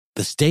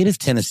The state of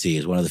Tennessee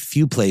is one of the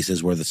few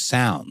places where the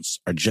sounds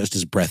are just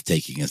as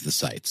breathtaking as the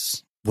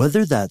sights.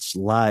 Whether that's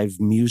live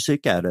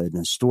music at an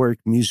historic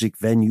music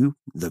venue,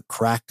 the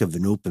crack of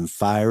an open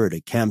fire at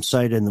a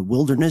campsite in the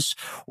wilderness,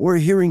 or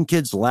hearing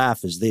kids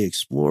laugh as they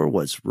explore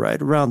what's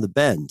right around the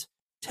bend,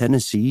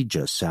 Tennessee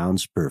just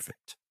sounds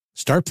perfect.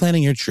 Start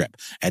planning your trip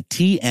at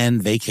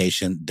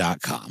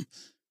tnvacation.com.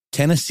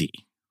 Tennessee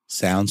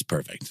sounds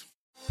perfect.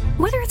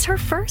 Whether it's her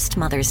first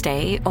Mother's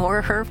Day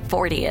or her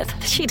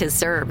 40th, she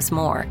deserves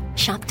more.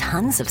 Shop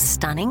tons of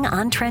stunning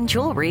on-trend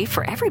jewelry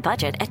for every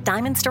budget at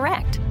Diamonds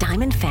Direct.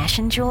 Diamond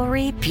fashion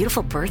jewelry,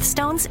 beautiful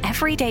birthstones,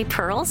 everyday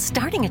pearls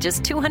starting at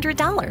just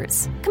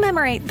 $200.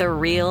 Commemorate the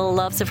real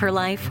loves of her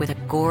life with a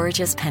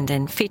gorgeous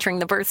pendant featuring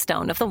the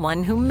birthstone of the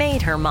one who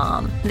made her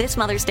mom. This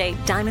Mother's Day,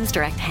 Diamonds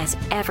Direct has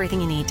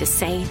everything you need to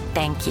say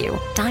thank you.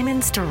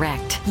 Diamonds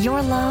Direct. Your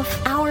love,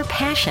 our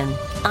passion.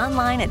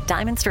 Online at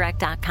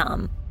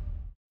diamondsdirect.com.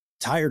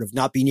 Tired of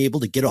not being able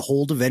to get a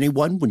hold of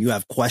anyone when you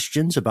have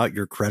questions about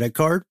your credit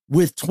card?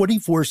 With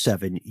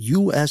 24/7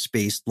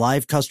 U.S.-based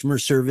live customer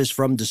service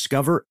from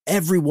Discover,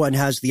 everyone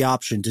has the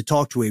option to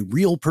talk to a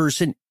real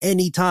person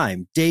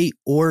anytime, day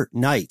or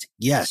night.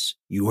 Yes,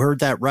 you heard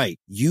that right.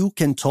 You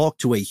can talk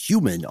to a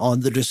human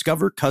on the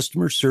Discover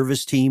customer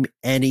service team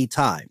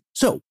anytime.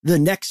 So the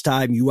next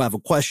time you have a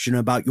question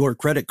about your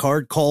credit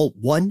card, call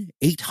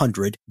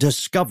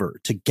 1-800-DISCOVER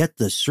to get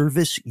the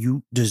service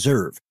you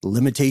deserve.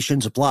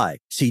 Limitations apply.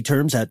 See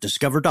terms at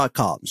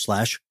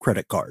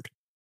discover.com/credit card.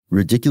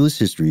 Ridiculous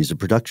History is a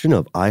production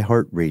of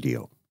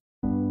iHeartRadio.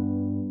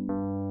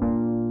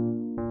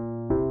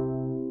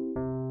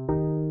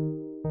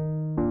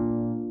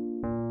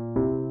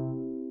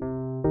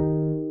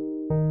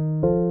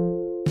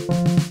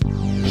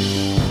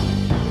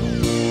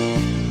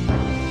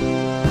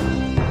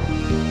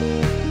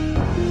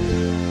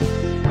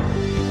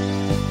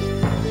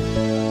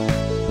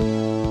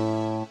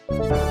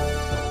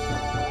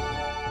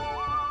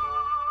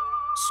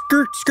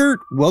 Skirt.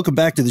 Welcome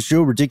back to the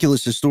show,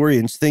 Ridiculous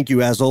Historians. Thank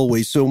you, as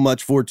always, so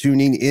much for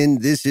tuning in.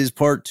 This is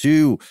part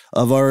 2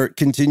 of our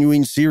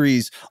continuing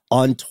series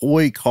on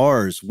toy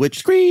cars,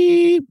 which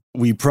we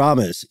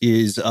promise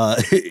is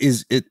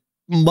it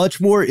much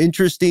more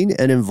interesting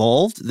and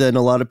involved than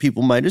a lot of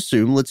people might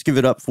assume. Let's give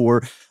it up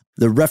for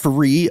the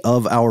referee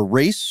of our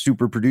race,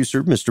 super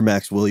producer, Mr.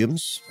 Max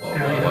Williams.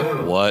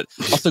 What?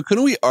 Also,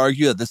 couldn't we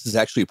argue that this is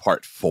actually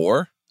part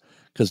 4?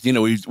 Because, you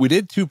know, we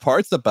did 2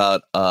 parts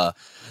about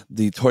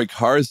the toy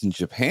cars in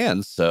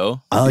Japan. So,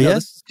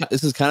 this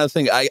is kind of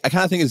thing. I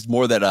kind of think it's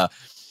more that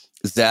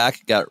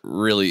Zach got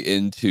really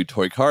into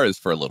toy cars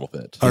for a little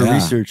bit. Our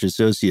research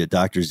associate,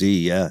 Dr.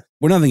 Z, yeah.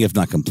 We're nothing if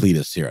not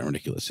completists here on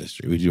Ridiculous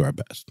History. We do our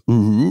best.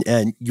 Mm-hmm.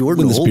 And you're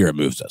when Noel. The spirit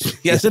moves us.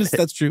 Yes,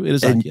 that's true. It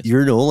is. And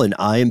you're Noel, and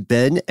I am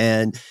Ben.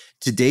 And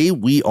today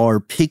we are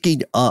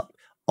picking up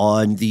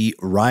on the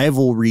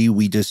rivalry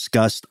we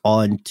discussed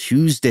on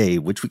Tuesday,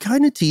 which we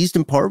kind of teased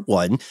in part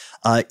 1.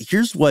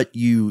 Here's what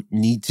you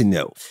need to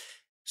know.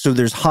 So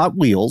there's Hot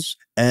Wheels,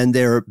 and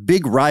their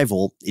big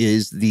rival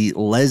is the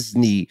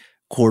Lesney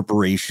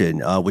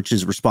Corporation, which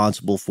is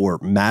responsible for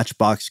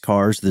Matchbox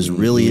cars. There's a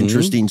really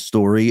interesting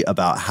story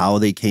about how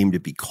they came to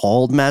be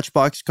called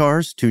Matchbox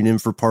cars. Tune in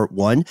for part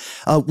 1.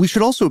 We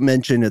should also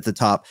mention at the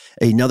top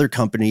another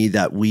company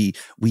that we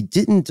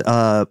didn't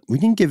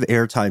give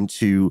airtime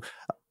to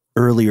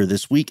earlier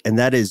this week, and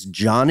that is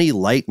Johnny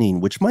Lightning,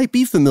 which might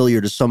be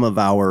familiar to some of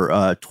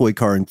our toy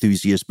car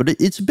enthusiasts, but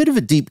it's a bit of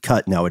a deep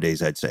cut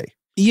nowadays, I'd say.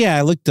 Yeah,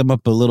 I looked them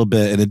up a little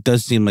bit, and it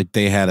does seem like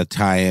they had a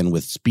tie-in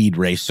with Speed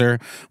Racer,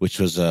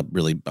 which was a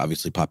really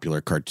obviously popular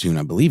cartoon,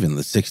 I believe, in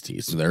the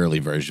 60s. The early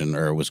version,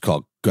 or was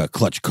called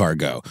Clutch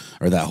Cargo,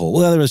 or that whole...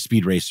 Well, there was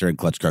Speed Racer and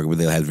Clutch Cargo, where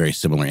they had very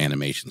similar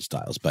animation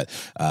styles. But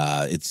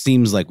it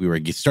seems like we were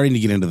starting to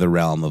get into the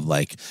realm of,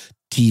 like,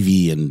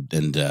 TV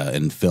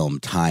and film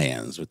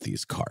tie-ins with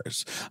these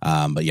cars.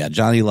 But yeah,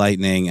 Johnny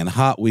Lightning and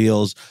Hot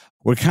Wheels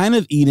were kind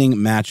of eating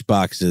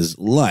Matchbox's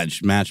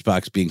lunch.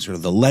 Matchbox being sort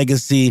of the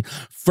legacy,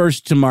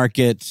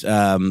 first-to-market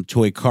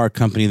toy car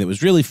company that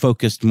was really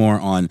focused more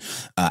on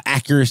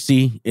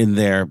accuracy in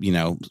their,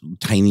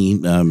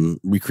 tiny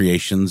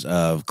recreations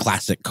of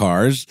classic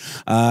cars.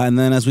 And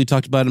then, as we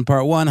talked about in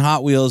part 1,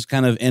 Hot Wheels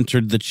kind of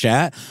entered the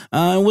chat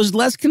and was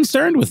less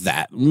concerned with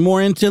that, more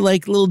into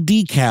like little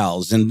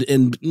decals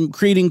and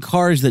creating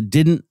cars that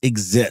didn't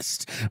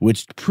exist,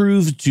 which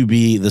proved to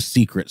be the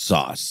secret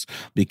sauce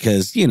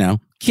because,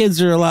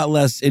 kids are a lot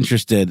less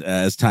interested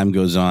as time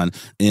goes on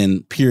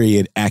in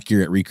period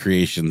accurate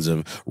recreations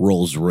of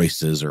Rolls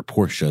Royces or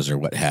Porsches or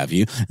what have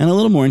you, and a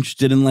little more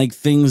interested in like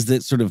things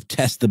that sort of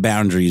test the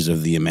boundaries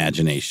of the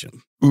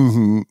imagination.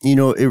 Mm-hmm.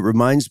 It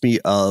reminds me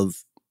of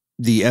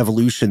the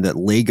evolution that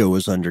Lego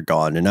has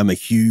undergone. And I'm a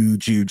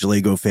huge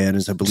Lego fan,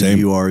 as I believe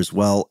you are as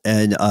well.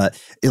 And a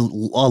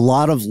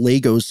lot of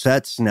Lego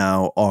sets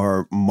now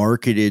are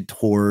marketed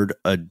toward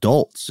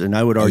adults. And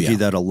I would argue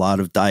that a lot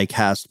of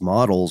die-cast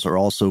models are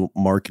also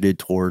marketed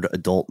toward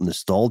adult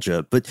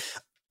nostalgia. But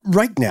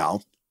right now,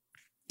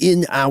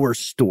 in our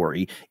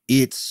story,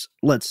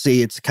 let's say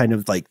it's kind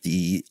of like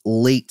the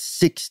late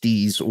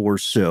 60s or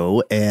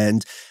so,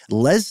 and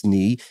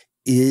Lesney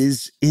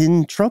is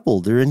in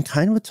trouble. They're in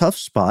kind of a tough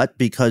spot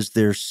because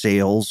their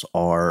sales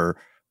are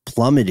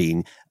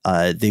plummeting.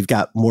 They've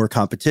got more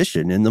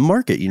competition in the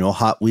market,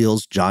 Hot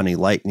Wheels, Johnny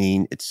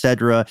Lightning,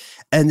 etc.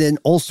 And then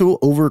also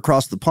over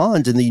across the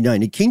pond in the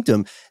United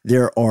Kingdom,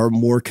 there are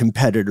more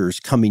competitors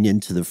coming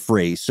into the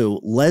fray. So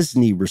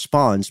Lesney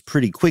responds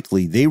pretty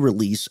quickly. They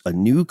release a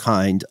new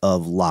kind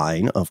of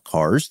line of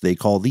cars they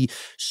call the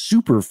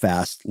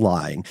Superfast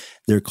line.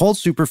 They're called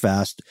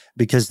Superfast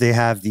because they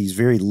have these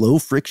very low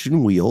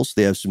friction wheels.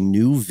 They have some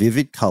new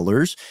vivid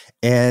colors,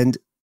 and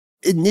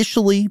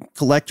initially,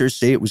 collectors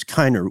say it was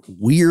kind of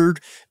weird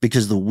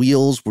because the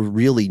wheels were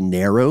really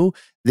narrow.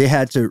 They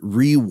had to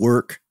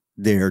rework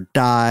their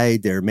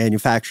their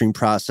manufacturing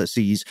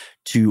processes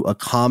to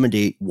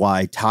accommodate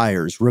wide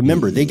tires.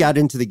 Remember, they got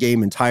into the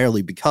game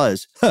entirely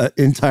because,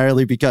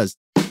 entirely because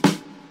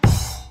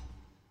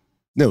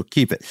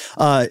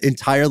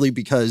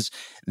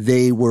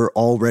they were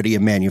already a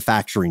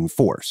manufacturing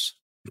force.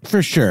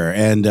 For sure.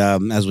 And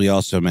as we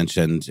also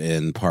mentioned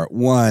in part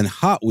one,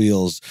 Hot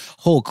Wheels'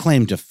 whole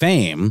claim to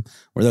fame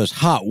were those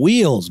Hot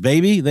Wheels,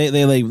 baby.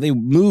 They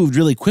moved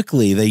really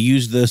quickly. They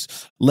used this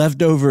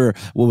leftover,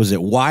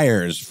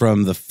 wires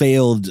from the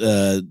failed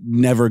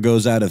never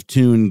goes out of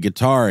tune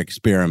guitar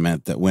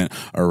experiment that went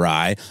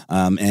awry.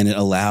 And it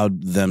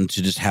allowed them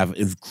to just have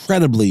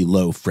incredibly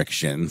low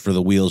friction for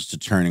the wheels to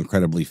turn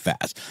incredibly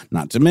fast.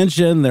 Not to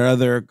mention their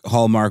other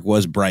hallmark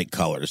was bright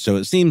colors. So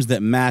it seems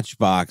that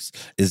Matchbox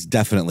is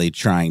definitely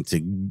trying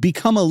to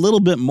become a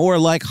little bit more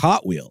like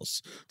Hot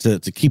Wheels to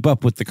keep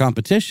up with the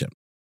competition.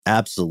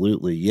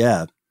 Absolutely.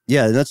 Yeah.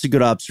 Yeah, that's a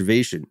good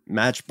observation.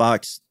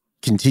 Matchbox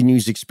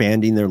continues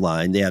expanding their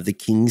line. They have the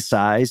King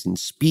size and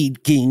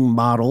Speed King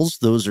models.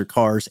 Those are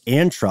cars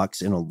and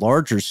trucks in a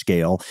larger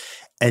scale.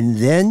 And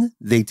then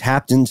they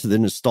tapped into the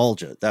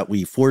nostalgia that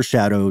we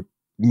foreshadowed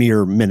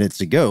mere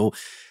minutes ago.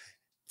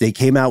 They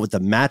came out with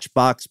the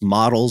Matchbox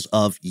models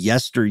of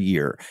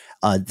yesteryear.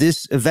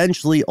 This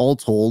eventually, all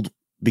told,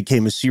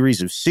 became a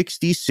series of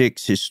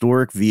 66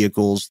 historic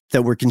vehicles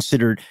that were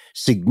considered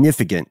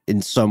significant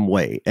in some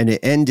way. And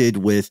it ended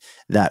with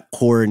that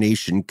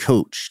coronation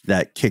coach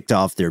that kicked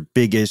off their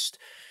biggest,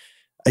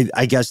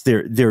 I guess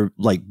their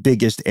like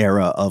biggest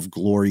era of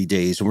glory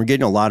days. And we're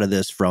getting a lot of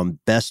this from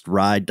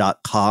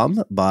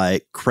bestride.com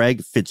by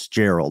Craig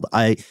Fitzgerald.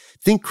 I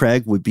think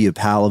Craig would be a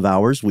pal of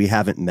ours. We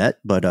haven't met,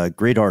 but a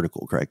great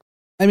article, Craig.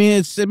 I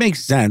mean, it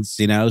makes sense,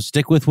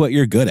 stick with what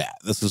you're good at.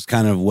 This is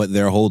kind of what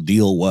their whole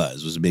deal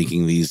was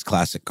making these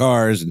classic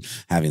cars and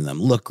having them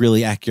look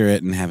really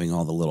accurate and having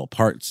all the little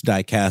parts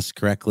die cast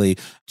correctly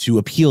to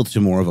appeal to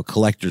more of a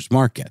collector's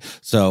market.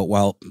 So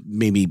while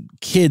maybe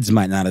kids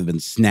might not have been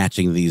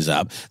snatching these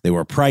up, they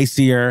were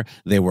pricier.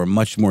 They were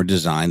much more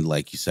designed,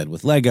 like you said,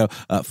 with Lego,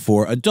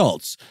 for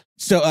adults.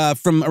 So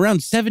from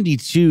around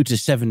 72 to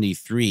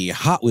 73,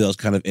 Hot Wheels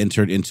kind of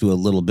entered into a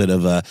little bit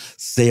of a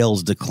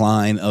sales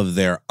decline of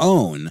their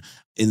own.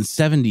 In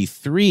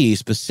 73,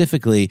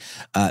 specifically,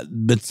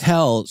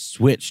 Mattel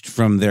switched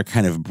from their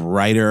kind of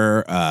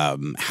brighter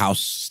house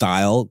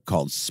style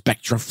called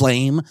Spectra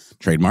Flame,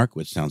 trademark,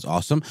 which sounds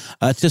awesome,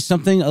 to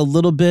something a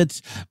little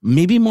bit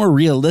maybe more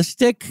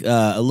realistic,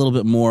 a little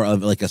bit more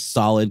of like a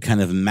solid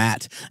kind of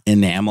matte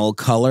enamel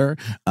color.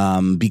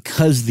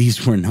 Because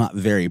these were not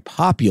very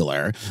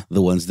popular,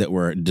 the ones that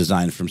were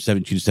designed from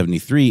 72 to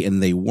 73,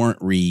 and they weren't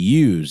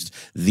reused,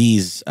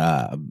 these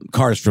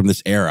cars from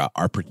this era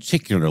are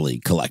particularly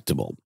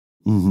collectible.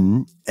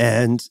 Mm-hmm.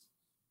 And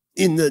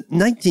in the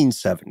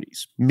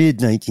 1970s,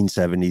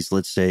 mid-1970s,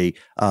 let's say,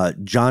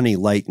 Johnny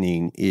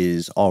Lightning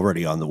is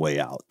already on the way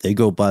out. They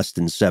go bust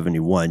in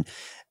 71.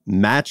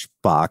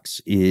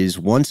 Matchbox is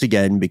once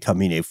again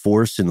becoming a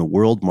force in the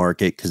world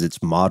market because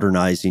it's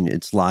modernizing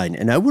its line.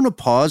 And I want to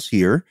pause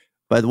here,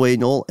 by the way,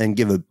 Noel, and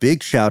give a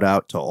big shout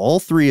out to all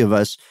three of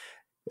us.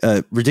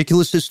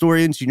 Ridiculous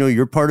historians,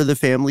 you're part of the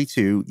family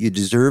too. You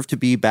deserve to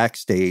be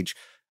backstage.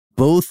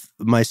 Both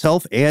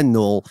myself and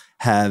Noel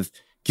have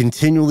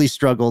continually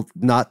struggled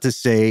not to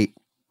say,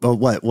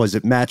 what was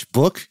it?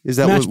 Matchbook? Is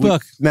that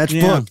Matchbook? Matchbook.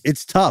 Yeah.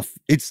 It's tough.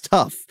 It's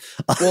tough.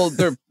 Well,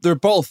 they're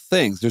both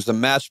things. There's a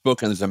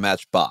matchbook and there's a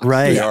matchbox.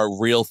 Right. They are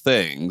real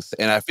things.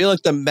 And I feel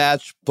like the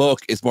matchbook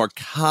is more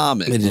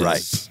common. It is.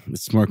 Right.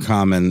 It's more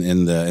common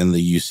in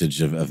the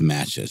usage of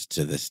matches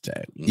to this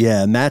day.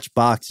 Yeah.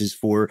 Matchbox is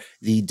for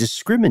the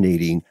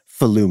discriminating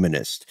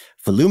voluminist.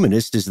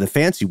 Voluminist is the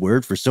fancy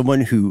word for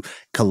someone who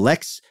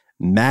collects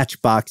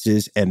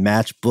matchboxes and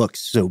matchbooks.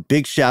 So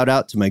big shout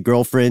out to my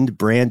girlfriend,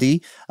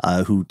 Brandy,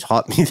 who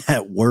taught me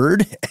that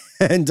word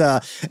and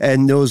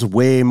knows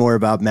way more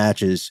about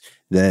matches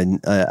than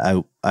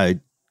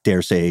I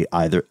dare say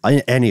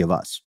any of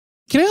us.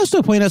 Can I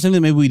also point out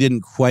something that maybe we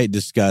didn't quite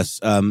discuss?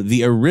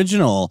 The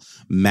original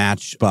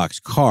Matchbox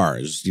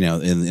cars,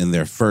 in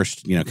their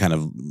first, kind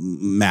of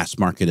mass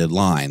marketed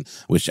line,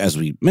 which, as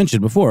we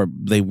mentioned before,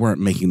 they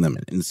weren't making them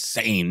in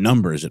insane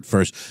numbers at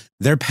first.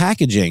 Their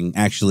packaging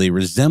actually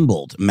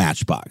resembled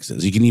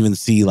matchboxes. You can even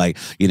see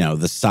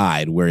the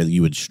side where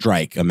you would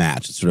strike a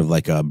match. It's sort of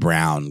like a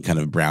brown, kind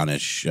of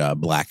brownish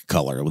black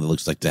color. It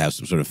looks like to have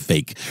some sort of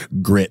fake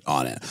grit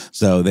on it.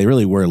 So they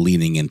really were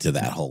leaning into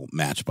that whole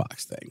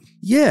matchbox thing.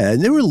 Yeah,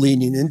 and they were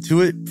leaning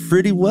into it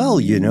pretty well,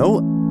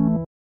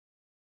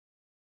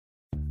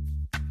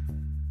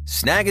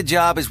 Snag a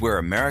Job is where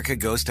America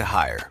goes to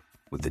hire,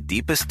 with the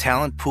deepest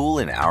talent pool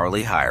in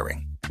hourly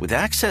hiring. With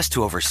access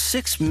to over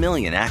 6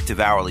 million active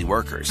hourly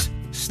workers,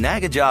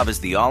 Snag a Job is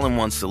the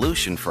all-in-one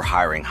solution for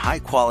hiring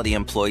high-quality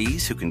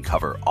employees who can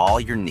cover all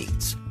your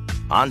needs.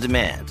 On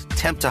demand,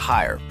 temp to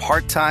hire,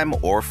 part-time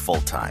or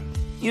full-time.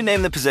 You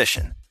name the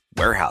position.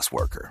 Warehouse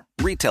worker,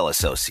 retail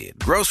associate,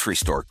 grocery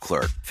store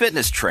clerk,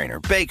 fitness trainer,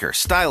 baker,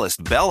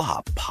 stylist,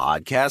 bellhop,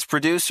 podcast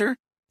producer.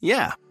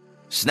 Yeah,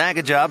 Snag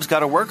a Job's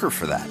got a worker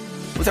for that.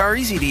 With our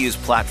easy-to-use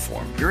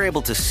platform, you're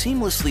able to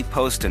seamlessly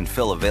post and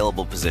fill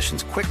available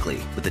positions quickly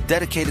with a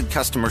dedicated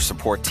customer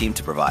support team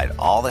to provide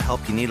all the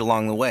help you need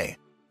along the way.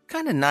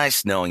 Kind of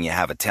nice knowing you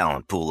have a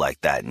talent pool like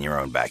that in your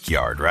own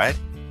backyard, right?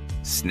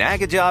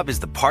 Snag a Job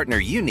is the partner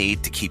you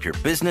need to keep your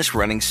business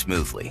running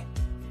smoothly.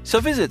 So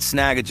visit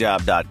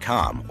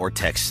snagajob.com or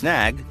text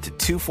snag to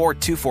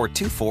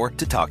 242424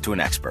 to talk to an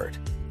expert.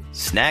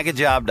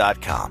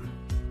 Snagajob.com,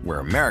 where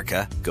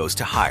America goes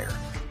to hire.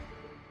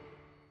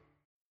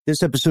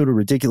 This episode of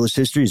Ridiculous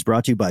History is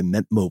brought to you by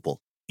Mint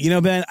Mobile.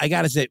 Ben, I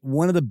got to say,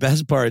 one of the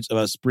best parts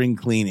about spring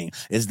cleaning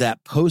is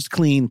that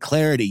post-clean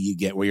clarity you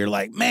get where you're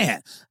like,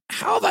 man,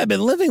 how have I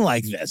been living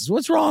like this?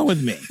 What's wrong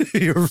with me?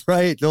 You're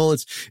right, Noel.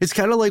 It's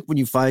kind of like when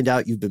you find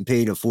out you've been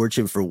paying a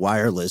fortune for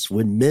wireless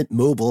when Mint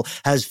Mobile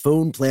has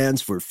phone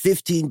plans for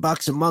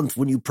 $15 a month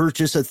when you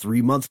purchase a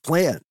 3-month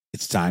plan.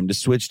 It's time to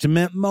switch to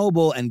Mint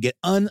Mobile and get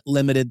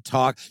unlimited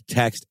talk,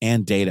 text,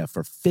 and data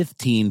for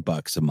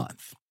 $15 a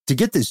month. To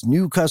get this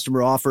new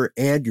customer offer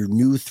and your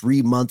new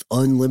 3-month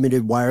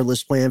unlimited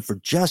wireless plan for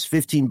just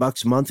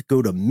 $15 a month,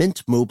 go to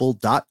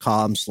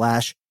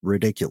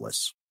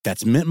mintmobile.com/ridiculous.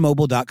 That's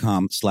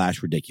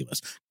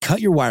mintmobile.com/ridiculous. Cut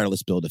your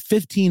wireless bill to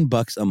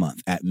 $15 a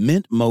month at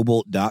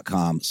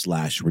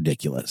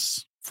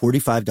mintmobile.com/ridiculous.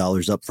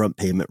 $45 upfront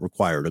payment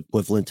required,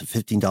 equivalent to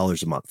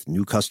 $15 a month.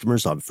 New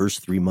customers on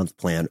first 3-month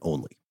plan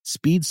only.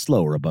 Speed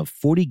slower above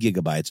 40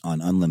 gigabytes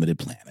on unlimited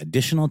plan.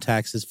 Additional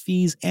taxes,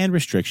 fees, and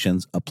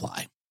restrictions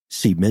apply.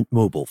 See Mint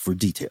Mobile for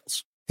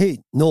details. Hey,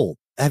 Noel,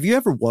 have you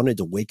ever wanted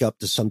to wake up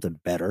to something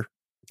better?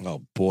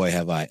 Oh, boy,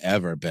 have I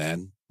ever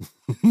been.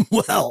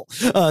 Well,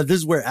 this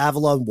is where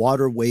Avalon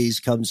Waterways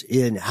comes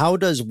in. How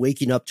does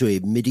waking up to a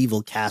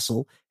medieval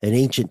castle, an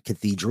ancient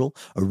cathedral,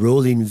 a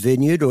rolling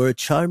vineyard, or a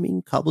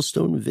charming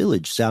cobblestone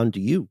village sound to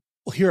you?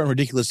 Well, here on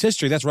Ridiculous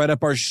History, that's right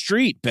up our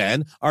street,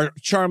 Ben, our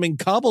charming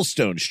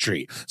cobblestone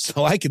street.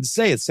 So I can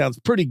say it sounds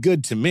pretty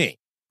good to me.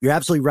 You're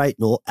absolutely right,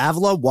 Noel.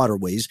 Avalon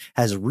Waterways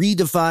has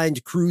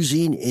redefined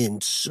cruising in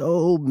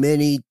so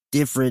many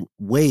different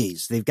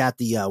ways. They've got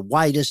the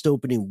widest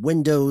opening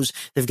windows.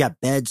 They've got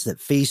beds that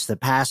face the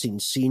passing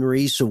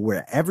scenery. So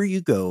wherever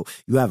you go,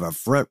 you have a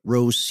front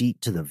row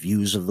seat to the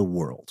views of the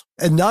world.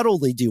 And not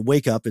only do you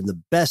wake up in the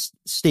best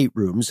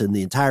staterooms in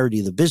the entirety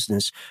of the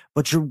business,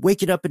 but you're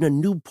waking up in a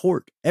new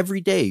port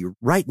every day,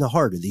 right in the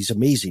heart of these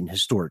amazing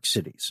historic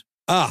cities.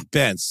 Ah,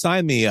 Ben,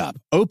 sign me up.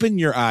 Open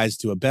your eyes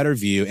to a better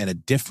view and a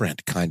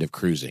different kind of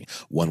cruising.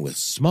 One with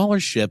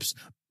smaller ships,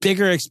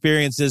 bigger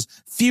experiences,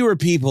 fewer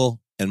people,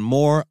 and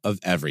more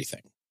of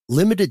everything.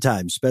 Limited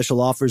time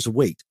special offers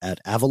await at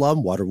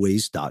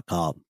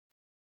avalonwaterways.com.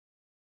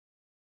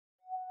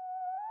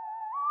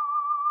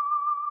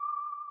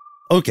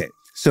 Okay,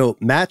 so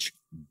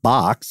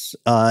Matchbox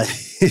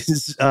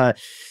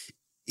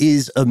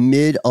is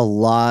amid a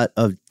lot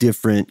of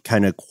different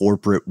kind of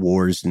corporate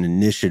wars and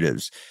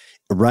initiatives.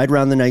 Right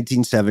around the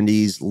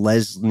 1970s,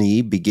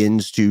 Lesney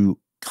begins to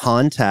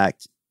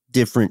contact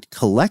different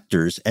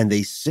collectors, and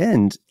they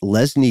send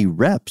Lesney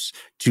reps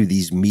to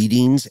these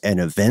meetings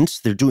and events.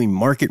 They're doing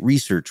market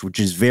research, which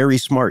is very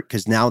smart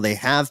because now they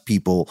have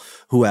people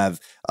who have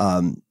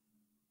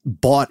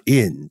bought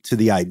in to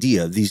the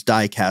idea of these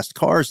die-cast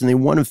cars, and they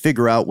want to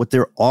figure out what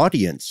their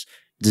audience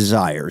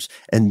desires.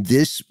 And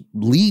this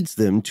leads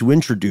them to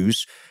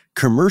introduce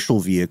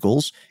commercial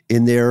vehicles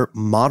in their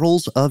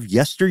Models of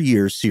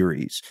Yesteryear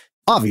series.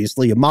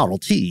 Obviously, a Model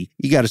T,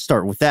 you got to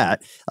start with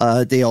that.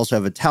 They also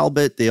have a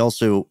Talbot. They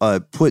also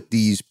put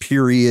these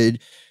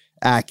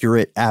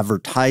period-accurate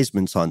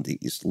advertisements on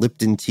these.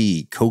 Lipton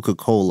Tea,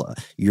 Coca-Cola.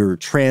 You're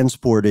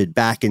transported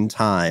back in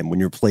time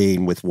when you're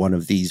playing with one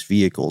of these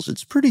vehicles.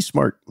 It's a pretty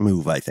smart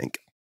move, I think.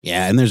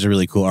 Yeah, and there's a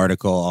really cool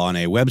article on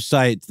a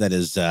website that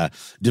is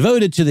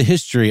devoted to the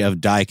history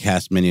of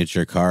die-cast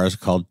miniature cars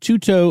called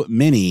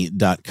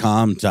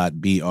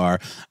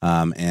tutomini.com.br.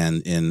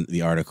 And in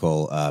the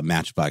article,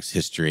 Matchbox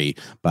History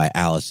by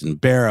Allison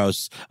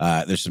Barros,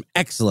 there's some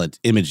excellent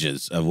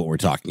images of what we're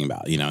talking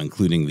about,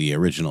 including the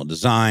original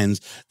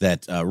designs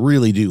that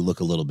really do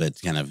look a little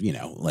bit kind of,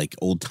 like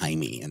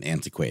old-timey and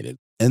antiquated.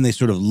 And they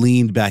sort of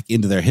leaned back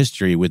into their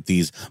history with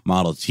these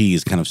Model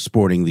Ts kind of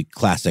sporting the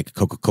classic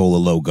Coca-Cola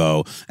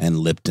logo and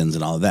Lipton's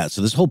and all of that.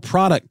 So this whole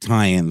product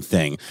tie-in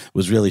thing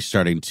was really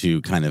starting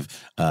to kind of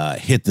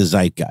hit the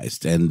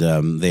zeitgeist.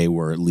 And they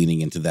were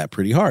leaning into that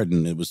pretty hard.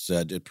 And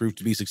it proved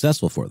to be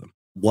successful for them.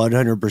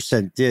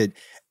 100% did.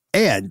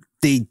 And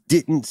they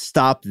didn't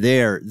stop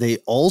there. They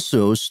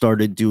also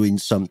started doing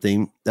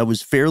something that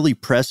was fairly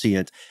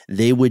prescient.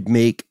 They would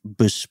make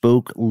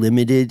bespoke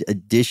limited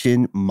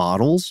edition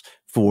models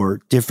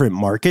for different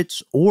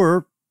markets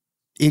or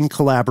in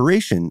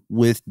collaboration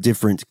with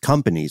different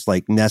companies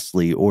like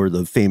Nestle or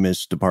the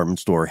famous department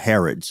store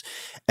Harrods.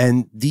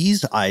 And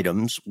these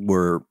items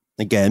were,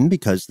 again,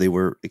 because they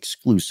were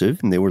exclusive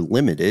and they were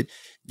limited,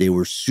 they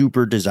were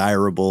super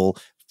desirable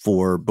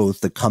for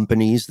both the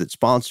companies that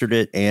sponsored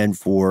it and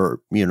for,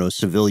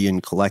 civilian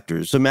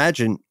collectors.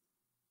 Imagine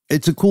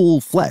it's a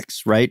cool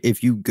flex, right?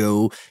 If you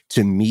go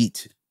to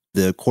meet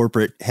the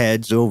corporate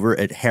heads over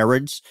at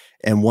Harrods,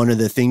 and one of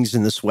the things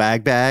in the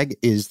swag bag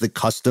is the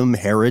custom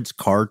Harrods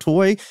car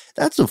toy,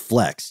 that's a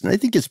flex. And I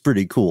think it's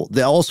pretty cool.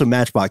 Also,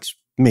 Matchbox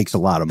makes a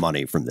lot of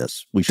money from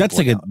this. That's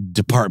like a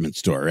department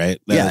store, right?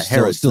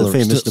 Harrods, the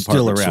famous department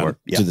still around store.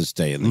 to this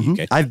day in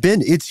the UK. I've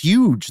been. It's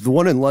huge. The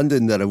one in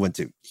London that I went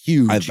to,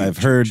 huge. I've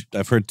heard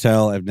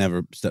tell. I've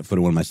never stepped foot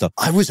in one myself.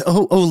 I was.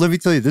 Let me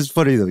tell you. This is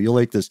funny though. You'll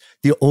like this.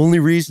 The only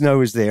reason I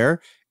was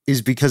there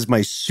is because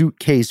my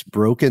suitcase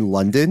broke in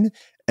London.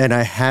 And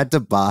I had to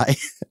buy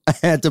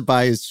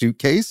a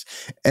suitcase.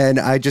 And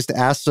I just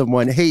asked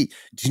someone, hey,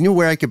 do you know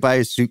where I could buy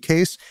a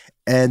suitcase?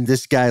 And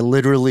this guy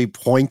literally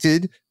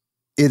pointed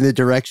in the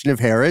direction of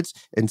Harrods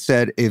and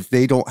said, if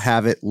they don't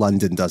have it,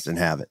 London doesn't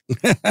have it.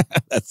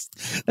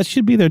 That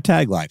should be their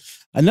tagline.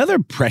 Another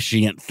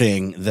prescient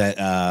thing that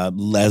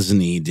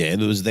Lesney did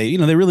was they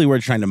really were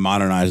trying to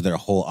modernize their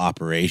whole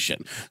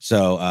operation.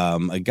 So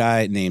a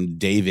guy named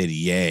David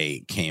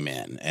Ye came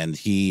in and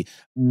he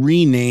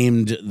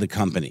renamed the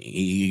company.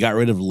 He got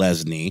rid of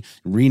Lesney,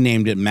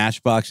 renamed it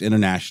Matchbox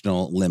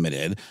International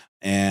Limited.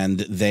 And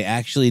they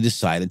actually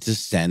decided to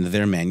send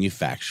their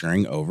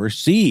manufacturing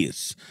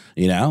overseas.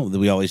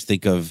 We always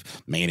think of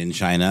made in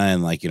China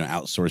and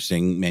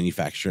outsourcing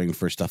manufacturing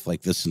for stuff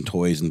like this and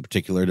toys in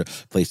particular to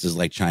places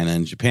like China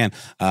and Japan.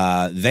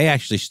 They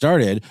actually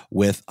started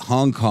with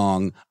Hong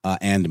Kong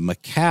and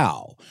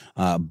Macau.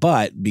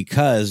 But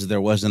because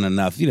there wasn't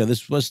enough,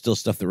 this was still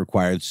stuff that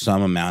required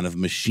some amount of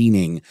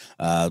machining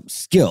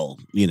skill,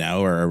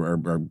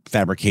 or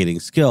fabricating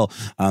skill.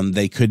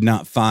 They could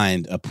not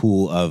find a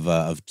pool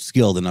of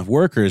skilled enough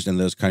workers in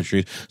those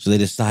countries. So they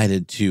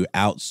decided to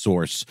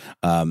outsource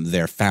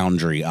their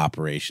foundry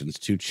operations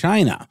to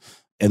China.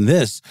 And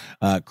this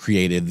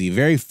created the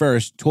very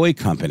first toy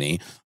company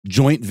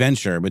joint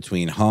venture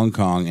between Hong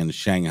Kong and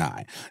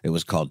Shanghai. It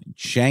was called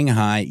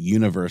Shanghai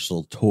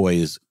Universal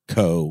Toys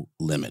Co.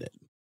 Limited.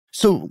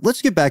 So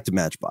let's get back to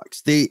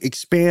Matchbox. They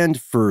expand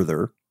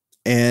further,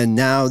 and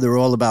now they're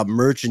all about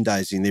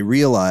merchandising. They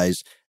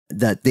realize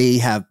that they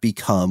have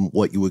become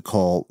what you would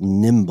call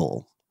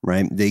nimble,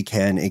 right? They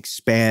can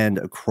expand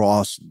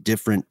across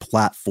different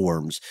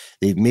platforms.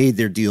 They've made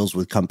their deals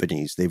with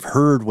companies. They've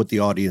heard what the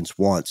audience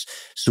wants.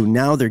 So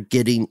now they're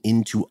getting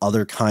into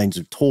other kinds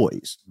of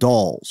toys,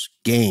 dolls,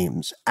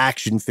 games,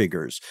 action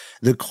figures.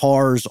 The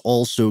cars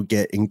also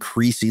get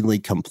increasingly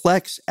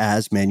complex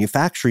as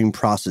manufacturing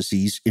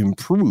processes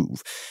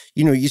improve.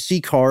 You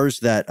see cars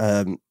that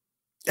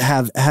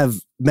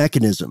have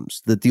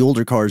mechanisms that the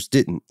older cars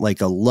didn't,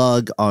 like a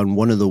lug on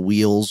one of the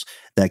wheels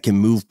that can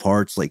move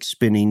parts like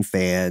spinning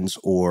fans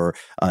or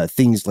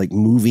things like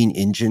moving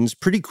engines.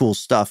 Pretty cool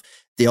stuff.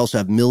 They also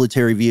have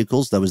military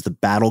vehicles. That was the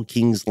Battle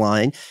Kings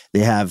line.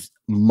 They have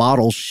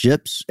model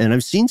ships, and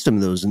I've seen some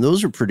of those, and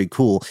those are pretty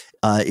cool.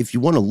 If you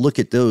want to look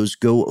at those,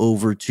 go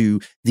over to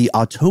the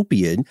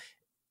Autopian,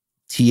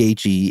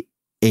 TheAutopian,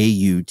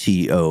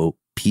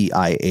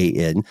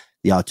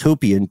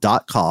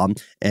 theautopian.com,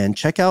 and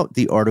check out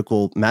the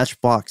article,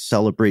 Matchbox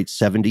Celebrates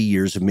 70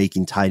 Years of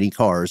Making Tiny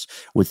Cars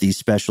with These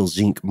Special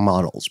Zinc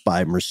Models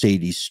by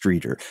Mercedes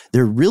Streeter.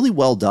 They're really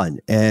well done.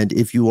 And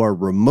if you are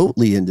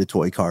remotely into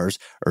toy cars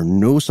or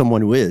know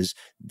someone who is,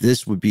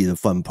 this would be the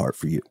fun part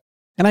for you.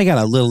 And I got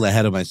a little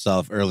ahead of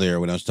myself earlier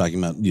when I was talking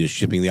about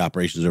shipping the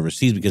operations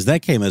overseas, because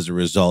that came as a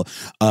result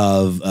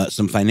of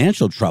some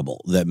financial trouble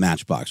that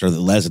Matchbox, or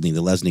the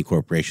Lesney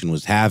Corporation,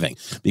 was having,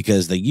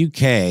 because the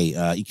UK,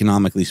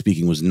 economically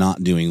speaking, was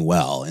not doing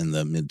well in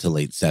the mid to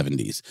late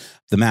 70s.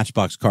 The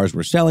Matchbox cars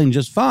were selling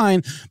just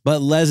fine,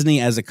 but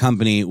Lesney as a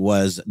company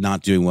was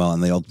not doing well,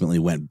 and they ultimately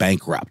went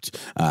bankrupt.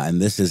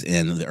 And this is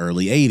in the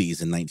early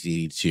 80s, in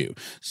 1982.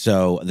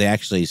 So they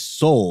actually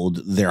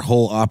sold their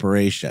whole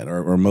operation,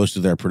 or most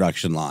of their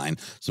production line,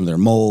 some of their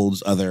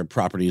molds, other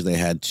properties they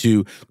had,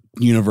 to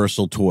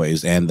Universal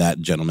Toys and that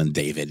gentleman,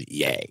 David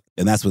Ye.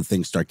 And that's when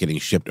things start getting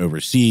shipped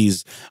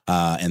overseas,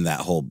 and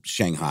that whole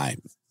Shanghai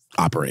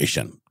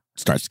operation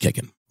starts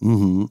kicking.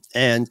 Mm-hmm.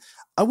 And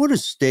I want to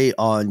stay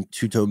on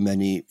Tutto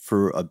Many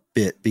for a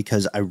bit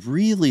because I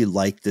really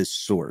like this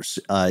source.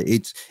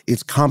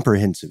 It's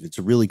comprehensive. It's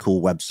a really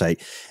cool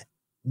website.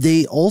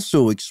 They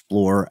also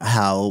explore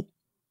how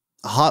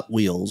Hot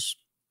Wheels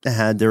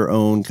had their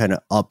own kind of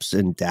ups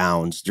and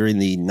downs. During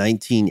the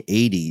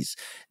 1980s,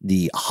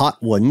 the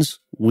Hot Ones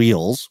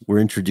wheels were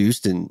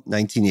introduced in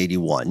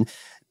 1981.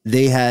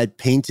 They had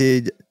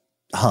painted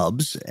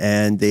hubs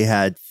and they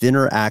had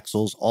thinner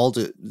axles,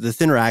 the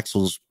thinner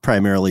axles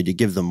primarily to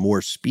give them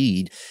more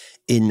speed.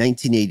 In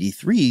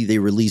 1983, they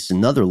released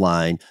another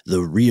line,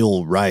 the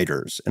Real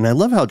Riders. And I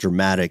love how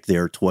dramatic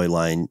their toy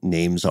line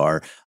names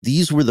are.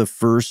 These were the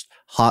first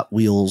Hot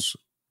Wheels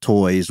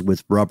toys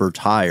with rubber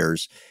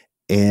tires,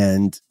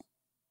 and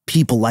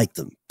people liked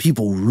them.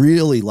 People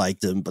really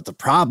liked them. But the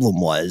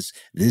problem was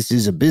this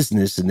is a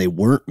business and they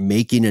weren't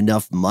making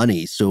enough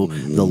money. So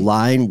the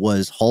line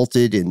was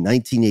halted in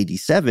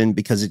 1987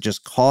 because it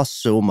just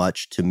cost so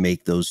much to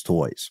make those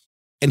toys.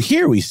 And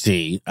here we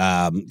see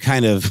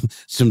kind of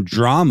some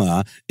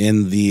drama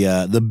in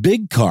the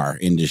big car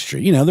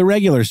industry, the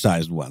regular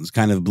sized ones,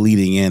 kind of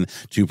bleeding in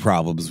to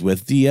problems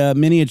with the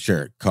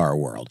miniature car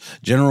world.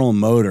 General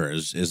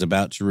Motors is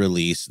about to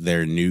release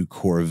their new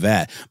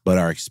Corvette, but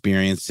are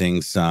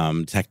experiencing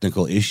some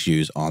technical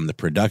issues on the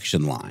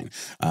production line.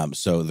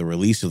 So the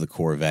release of the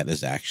Corvette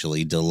is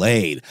actually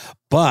delayed.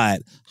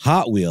 But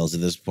Hot Wheels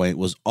at this point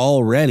was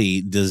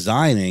already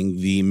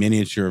designing the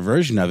miniature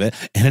version of it,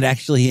 and it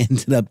actually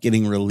ended up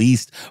getting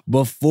released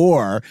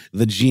before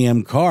the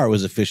GM car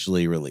was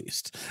officially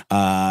released.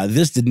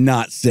 This did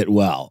not sit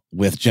well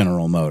with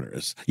General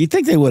Motors. You'd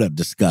think they would have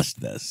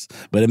discussed this,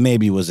 but it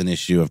maybe was an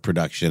issue of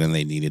production and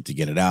they needed to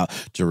get it out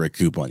to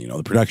recoup on,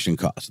 the production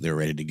costs. They were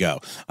ready to go.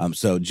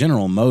 So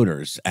General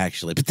Motors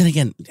actually, but then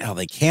again,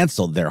 they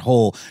canceled their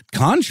whole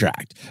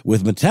contract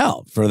with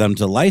Mattel for them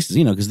to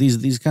license, because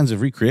these kinds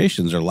of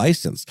recreations are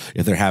licensed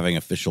if they're having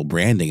official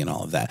branding and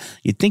all of that.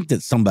 You'd think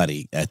that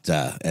somebody at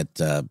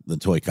the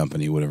toy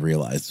company would have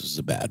realized this was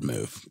a bad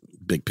move.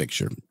 Big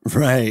picture.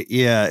 Right.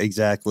 Yeah,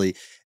 exactly.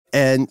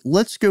 And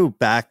let's go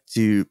back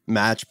to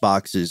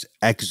Matchbox's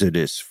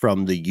exodus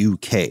from the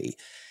UK.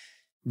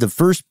 The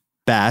first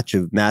batch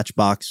of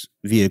Matchbox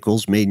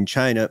vehicles made in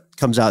China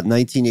comes out in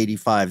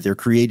 1985. They're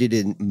created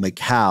in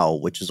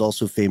Macau, which is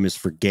also famous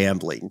for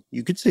gambling.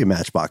 You could say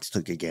Matchbox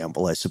took a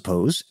gamble, I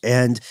suppose.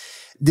 And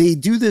they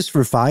do this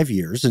for 5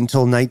 years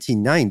until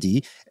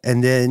 1990.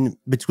 And then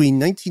between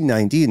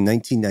 1990 and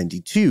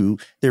 1992,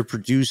 they're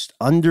produced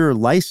under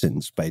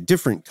license by a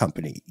different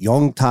company,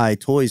 Yongtai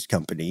Toys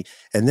Company.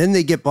 And then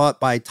they get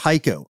bought by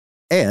Tyco.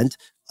 And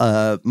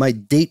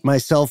might date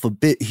myself a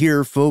bit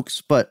here,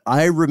 folks, but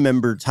I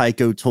remember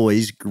Tyco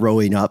toys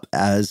growing up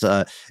as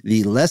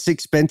the less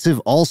expensive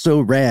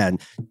also ran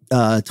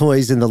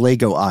toys in the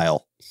Lego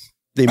aisle.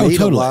 They made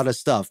a lot of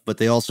stuff, but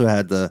they also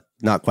had the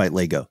not quite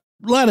Lego.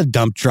 A lot of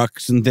dump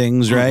trucks and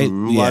things, right? A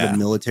lot of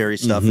military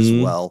stuff as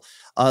well.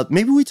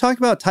 Maybe we talk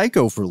about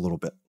Tyco for a little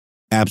bit.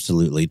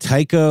 Absolutely.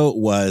 Tyco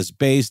was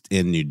based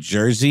in New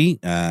Jersey,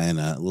 in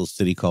a little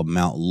city called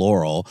Mount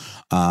Laurel.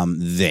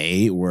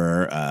 They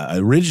were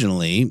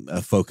originally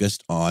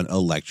focused on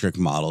electric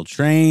model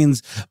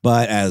trains,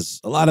 but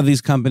as a lot of these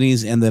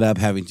companies ended up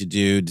having to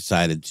do,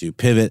 decided to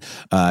pivot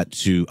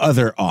to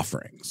other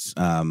offerings,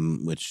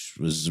 which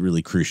was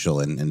really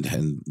crucial and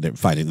they're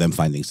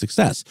finding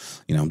success,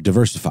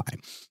 diversify,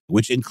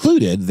 which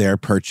included their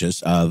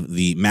purchase of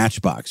the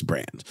Matchbox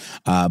brand.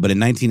 But in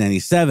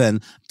 1997,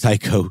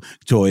 Tyco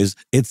Toys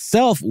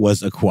itself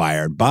was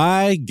acquired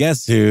by,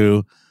 guess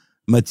who?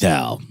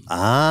 Mattel.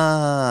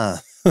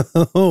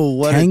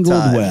 What Tangled a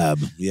time. web.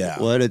 Yeah.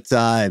 What a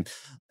time.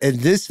 And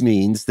this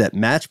means that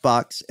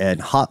Matchbox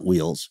and Hot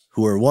Wheels,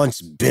 who were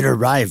once bitter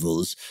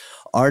rivals,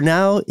 are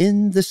now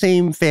in the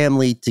same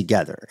family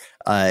together.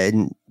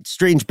 And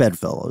strange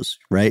bedfellows,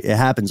 right? It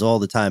happens all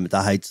the time at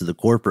the heights of the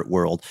corporate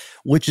world,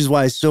 which is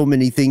why so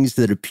many things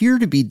that appear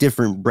to be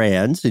different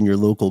brands in your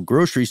local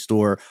grocery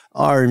store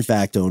are in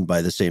fact owned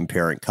by the same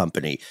parent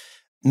company.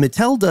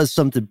 Mattel does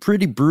something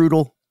pretty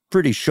brutal,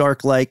 pretty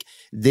shark-like.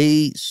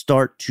 They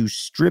start to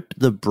strip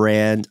the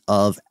brand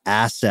of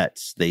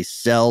assets. They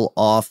sell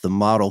off the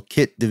model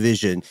kit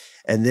division,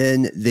 and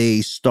then they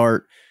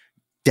start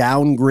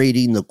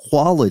downgrading the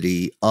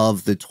quality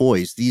of the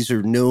toys. These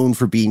are known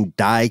for being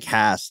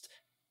die-cast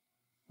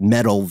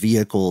metal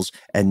vehicles,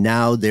 and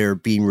now they're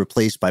being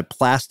replaced by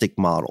plastic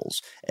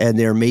models. And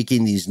they're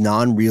making these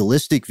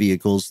non-realistic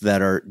vehicles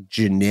that are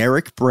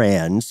generic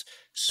brands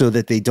so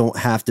that they don't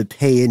have to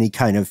pay any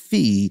kind of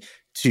fee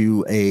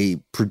to a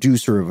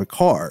producer of a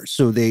car.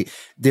 So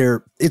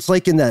it's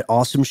like in that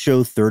awesome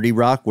show 30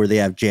 Rock where they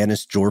have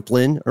Janis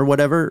Joplin or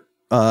whatever.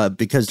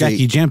 Because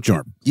Jackie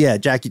Jampjorp. Yeah,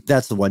 Jackie,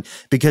 that's the one.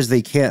 Because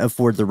they can't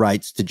afford the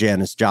rights to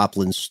Janis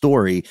Joplin's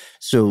story.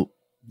 So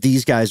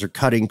these guys are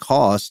cutting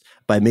costs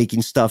by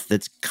making stuff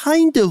that's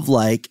kind of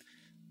like,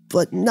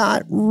 but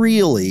not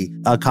really,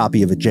 a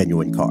copy of a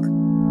genuine car.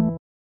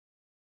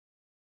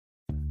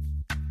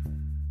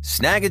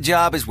 Snag a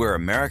Job is where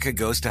America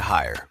goes to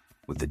hire,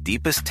 with the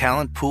deepest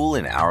talent pool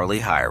in hourly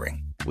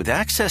hiring. With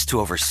access to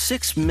over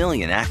 6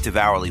 million active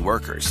hourly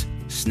workers,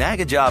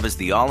 Snag a Job is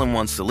the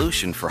all-in-one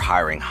solution for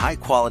hiring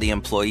high-quality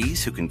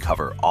employees who can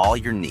cover all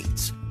your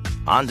needs.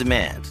 On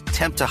demand,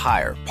 temp to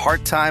hire,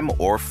 part-time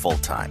or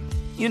full-time.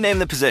 You name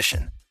the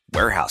position.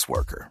 Warehouse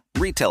worker,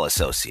 retail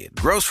associate,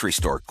 grocery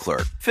store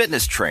clerk,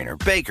 fitness trainer,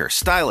 baker,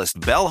 stylist,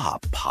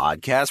 bellhop,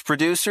 podcast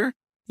producer.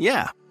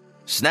 Yeah,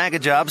 Snag a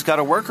Job's got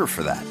a worker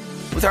for that.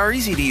 With our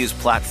easy-to-use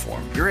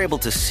platform, you're able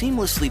to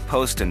seamlessly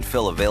post and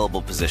fill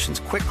available positions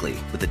quickly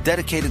with a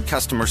dedicated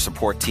customer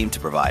support team to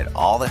provide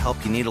all the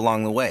help you need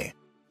along the way.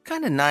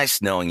 Kind of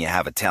nice knowing you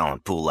have a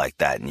talent pool like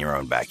that in your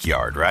own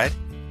backyard, right?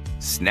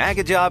 Snag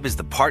a Job is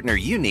the partner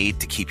you need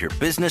to keep your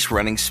business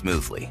running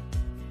smoothly.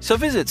 So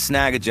visit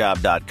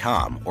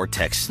snagajob.com or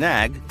text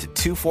snag to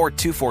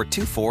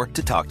 242424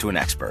 to talk to an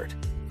expert.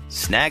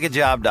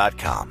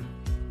 Snagajob.com,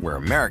 where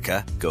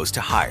America goes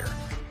to hire.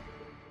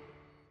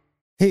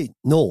 Hey,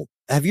 Noel,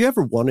 have you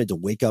ever wanted to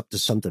wake up to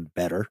something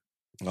better?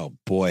 Oh,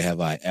 boy, have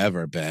I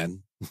ever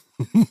been.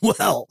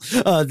 Well,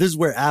 this is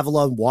where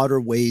Avalon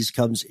Waterways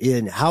comes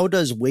in. How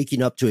does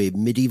waking up to a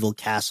medieval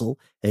castle,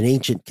 an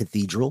ancient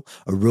cathedral,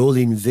 a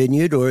rolling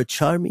vineyard, or a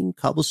charming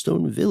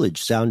cobblestone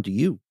village sound to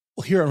you?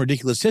 Well, here on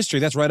Ridiculous History,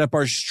 that's right up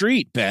our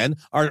street, Ben,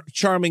 our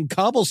charming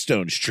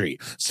cobblestone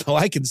street. So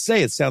I can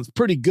say it sounds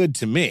pretty good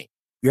to me.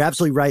 You're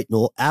absolutely right,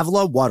 Noel.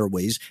 Avalon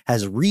Waterways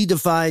has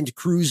redefined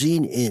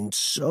cruising in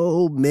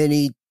so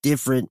many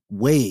different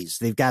ways.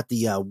 They've got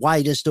the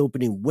widest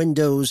opening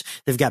windows.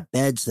 They've got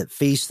beds that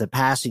face the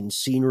passing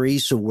scenery.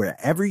 So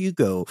wherever you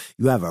go,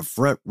 you have a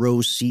front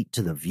row seat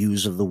to the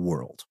views of the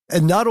world.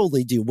 And not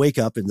only do you wake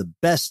up in the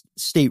best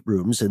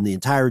staterooms in the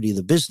entirety of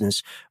the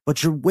business,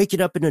 but you're waking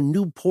up in a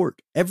new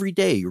port every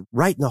day. You're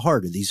right in the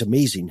heart of these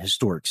amazing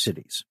historic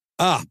cities.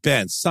 Ah,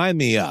 Ben, sign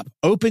me up.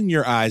 Open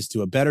your eyes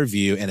to a better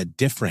view and a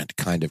different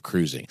kind of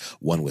cruising.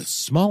 One with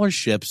smaller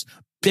ships,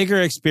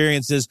 bigger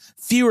experiences,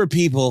 fewer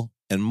people,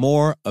 and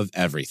more of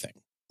everything.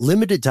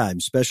 Limited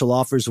time special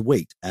offers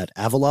await at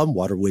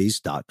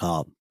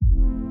avalonwaterways.com.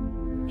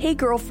 Hey,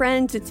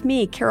 girlfriends, it's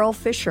me, Carol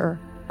Fisher.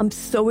 I'm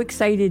so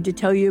excited to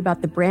tell you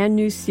about the brand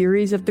new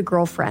series of The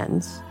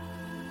Girlfriends.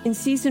 In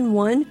season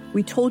 1,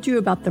 we told you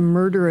about the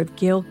murder of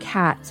Gail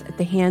Katz at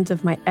the hands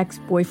of my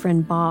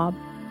ex-boyfriend, Bob.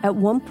 At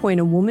one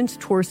point, a woman's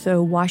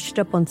torso washed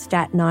up on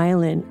Staten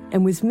Island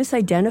and was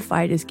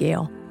misidentified as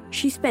Gail.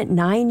 She spent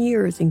 9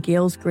 years in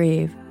Gail's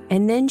grave,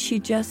 and then she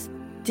just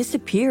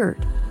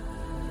disappeared.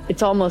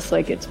 It's almost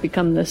like it's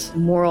become this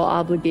moral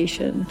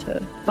obligation to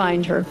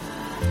find her.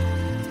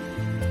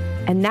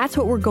 And that's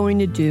what we're going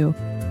to do.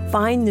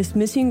 Find this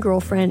missing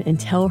girlfriend and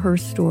tell her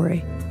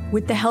story.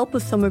 With the help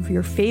of some of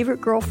your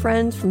favorite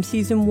girlfriends from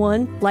season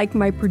 1, like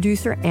my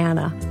producer,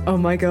 Anna. Oh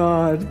my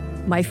God.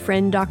 My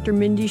friend, Dr.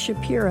 Mindy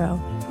Shapiro.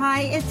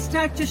 Hi, it's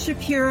Dr.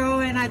 Shapiro,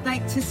 and I'd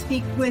like to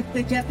speak with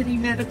the deputy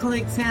medical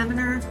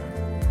examiner.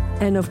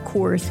 And of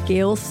course,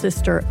 Gail's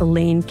sister,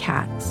 Elaine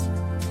Katz.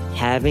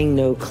 Having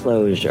no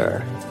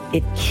closure,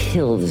 it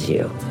kills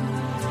you.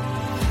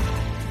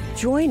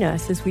 Join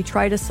us as we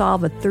try to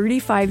solve a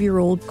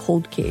 35-year-old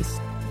cold case.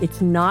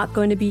 It's not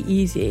going to be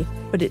easy,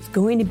 but it's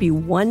going to be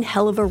one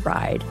hell of a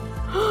ride.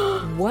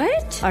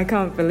 What? I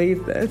can't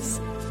believe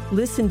this.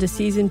 Listen to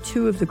season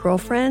 2 of The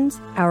Girlfriends,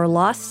 Our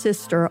Lost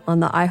Sister on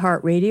the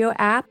iHeartRadio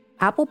app,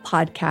 Apple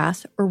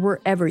Podcasts, or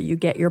wherever you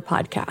get your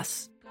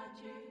podcasts.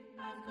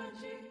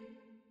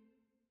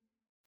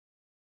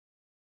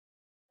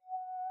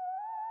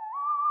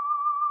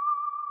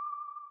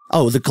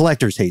 Oh, the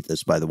collectors hate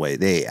this, by the way.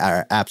 They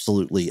are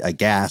absolutely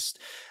aghast.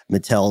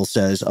 Mattel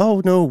says,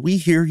 oh, no, we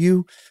hear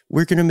you.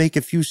 We're going to make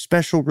a few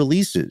special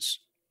releases.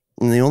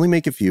 And they only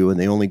make a few, and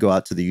they only go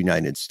out to the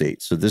United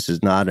States. So this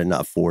is not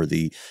enough for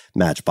the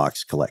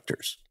Matchbox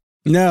collectors.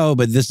 No,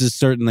 but this is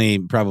certainly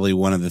probably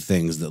one of the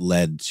things that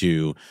led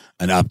to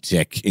an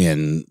uptick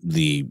in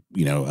the,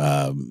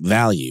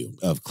 value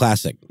of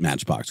classic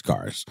Matchbox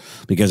cars.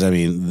 Because, I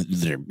mean,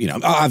 they're,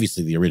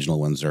 obviously the original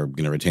ones are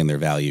going to retain their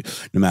value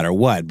no matter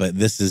what. But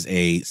this is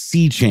a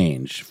sea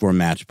change for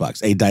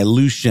Matchbox, a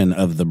dilution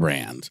of the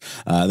brand.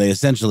 They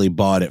essentially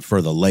bought it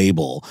for the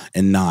label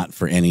and not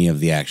for any of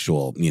the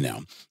actual,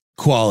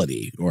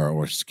 quality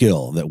or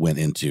skill that went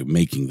into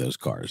making those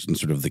cars and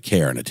sort of the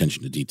care and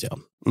attention to detail.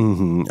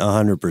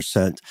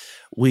 100%.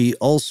 We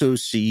also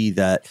see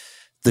that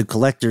the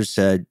collectors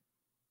said,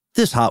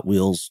 this Hot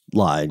Wheels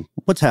line,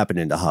 what's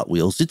happening to Hot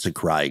Wheels? It's a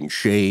crying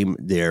shame.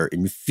 They're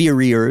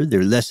inferior.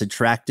 They're less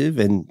attractive.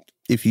 And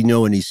if you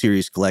know any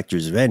serious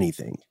collectors of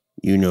anything,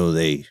 you know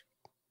they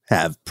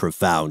have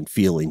profound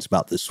feelings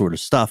about this sort of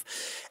stuff.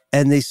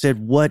 And they said,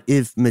 what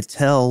if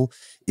Mattel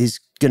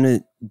is going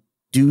to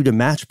do to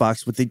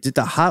Matchbox what they did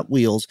to Hot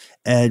Wheels?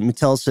 And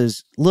Mattel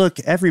says, look,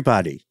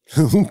 everybody,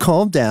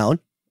 calm down.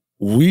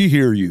 We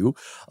hear you.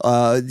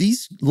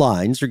 These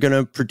lines are going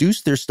to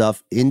produce their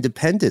stuff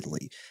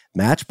independently.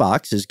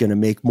 Matchbox is going to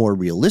make more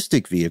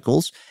realistic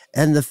vehicles,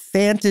 and the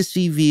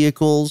fantasy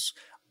vehicles,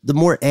 the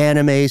more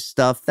anime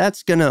stuff,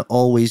 that's going to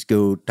always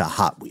go to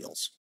Hot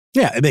Wheels.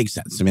 Yeah, it makes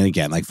sense. I mean,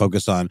 again,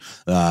 focus on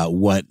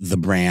what the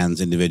brands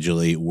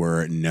individually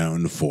were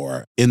known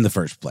for in the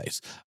first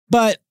place.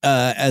 But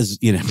as,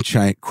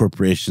 giant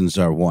corporations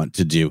are wont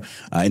to do,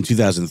 in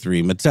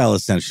 2003, Mattel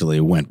essentially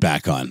went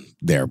back on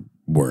their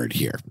word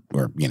here,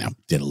 or,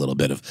 did a little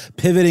bit of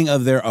pivoting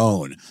of their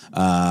own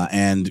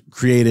and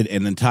created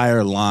an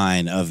entire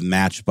line of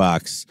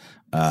Matchbox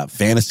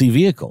fantasy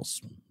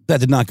vehicles. That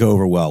did not go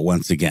over well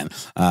once again,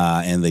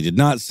 and they did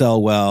not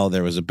sell well.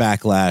 There was a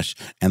backlash,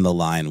 and the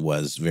line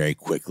was very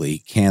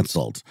quickly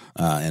canceled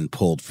and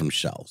pulled from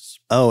shelves.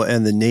 Oh,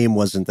 and the name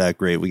wasn't that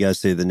great. We got to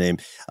say the name.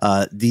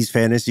 These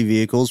fantasy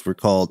vehicles were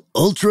called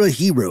Ultra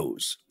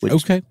Heroes,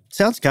 which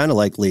sounds kind of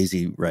like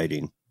lazy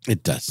writing.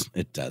 It does.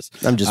 It does.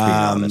 I'm just being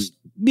honest.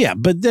 Yeah,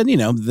 but then,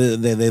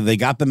 they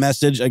got the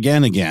message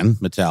again,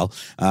 Mattel,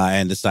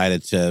 and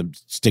decided to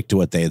stick to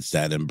what they had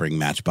said and bring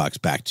Matchbox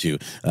back to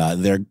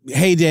their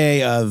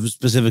heyday of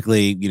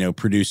specifically,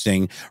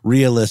 producing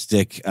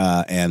realistic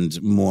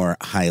and more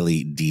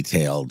highly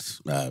detailed,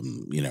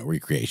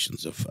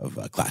 recreations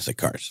of classic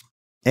cars.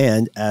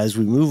 And as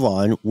we move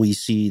on, we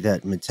see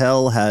that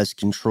Mattel has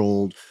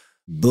controlled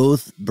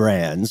both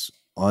brands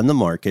on the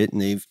market, and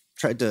they've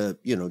tried to,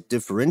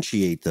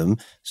 differentiate them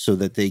so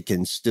that they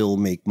can still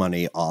make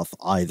money off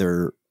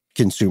either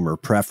consumer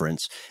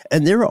preference.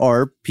 And there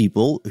are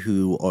people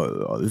who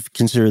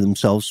consider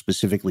themselves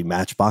specifically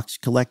Matchbox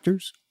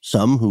collectors,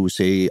 some who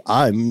say,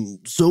 I'm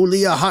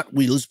solely a Hot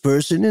Wheels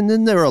person. And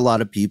then there are a lot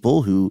of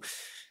people who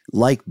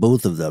like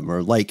both of them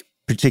or like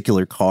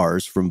particular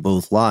cars from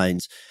both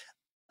lines.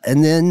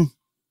 And then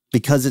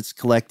because it's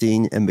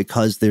collecting and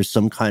because there's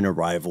some kind of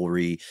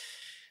rivalry,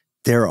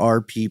 there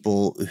are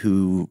people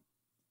who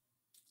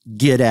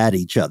get at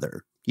each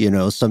other.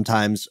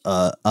 Sometimes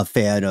a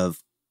fan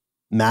of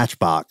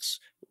Matchbox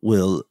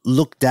will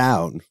look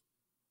down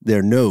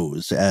their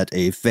nose at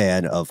a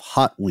fan of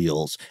Hot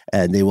Wheels,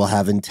 and they will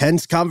have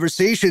intense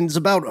conversations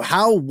about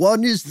how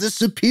one is the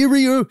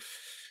superior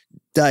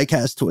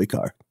die-cast toy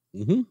car.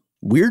 Mm-hmm.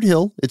 Weird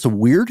hill. It's a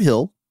weird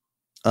hill,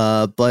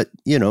 but,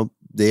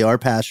 they are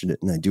passionate,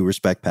 and I do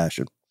respect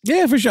passion.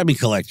 Yeah, for sure. I mean,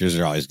 collectors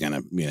are always going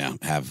to,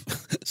 have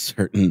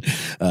certain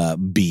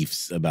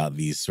beefs about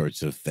these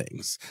sorts of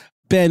things.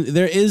 Ben,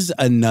 there is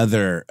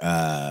another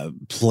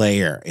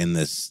player in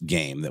this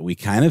game that we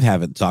kind of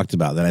haven't talked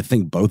about that I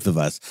think both of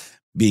us,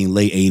 being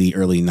late 80s,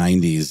 early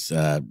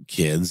 90s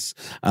kids,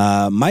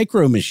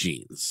 Micro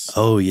Machines.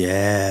 Oh,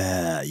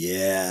 yeah.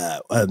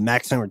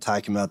 Max and I were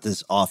talking about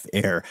this off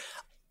air.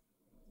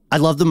 I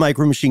love the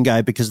Micro Machine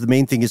guy because the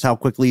main thing is how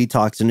quickly he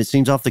talks, and it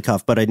seems off the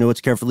cuff, but I know it's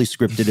carefully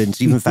scripted, and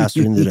it's even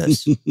faster than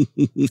this.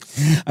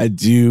 I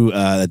do.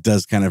 That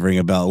does kind of ring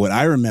a bell. What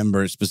I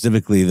remember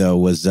specifically, though,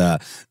 was the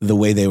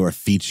way they were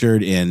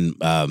featured in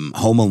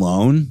Home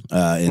Alone in,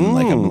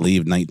 I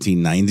believe,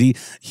 1990.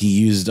 He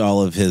used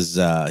all of his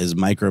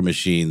Micro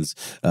Machines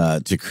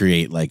to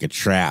create like a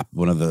trap,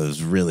 one of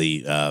those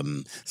really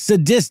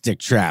sadistic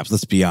traps,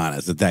 let's be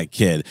honest, that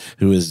kid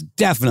who is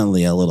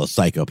definitely a little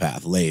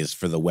psychopath lays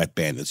for the Wet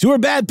Bandits, who are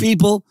bad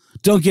people,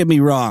 don't get me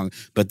wrong,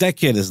 but that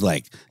kid is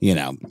like,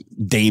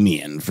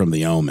 Damien from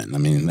The Omen. I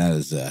mean, that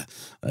is a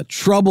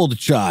troubled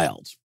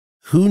child.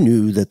 Who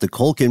knew that the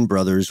Culkin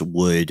brothers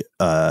would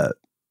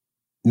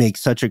make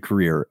such a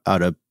career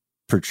out of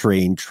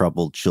portraying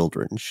troubled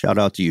children? Shout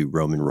out to you,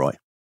 Roman Roy.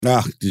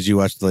 Oh, did you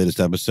watch the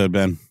latest episode,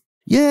 Ben?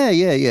 Yeah.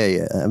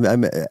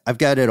 I've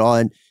got it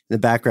on in the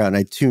background.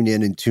 I tune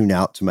in and tune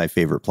out to my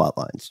favorite plot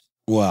lines.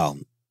 Well,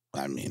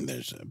 I mean,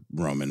 there's a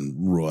Roman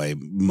Roy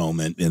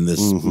moment in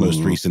this most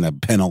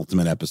recent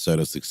penultimate episode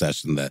of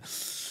Succession that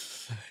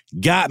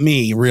got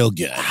me real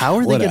good. How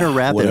are they going to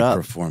wrap it up?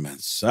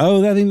 Performance.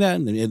 Oh, I think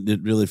that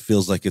it really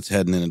feels like it's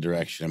heading in a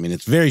direction. I mean,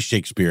 it's very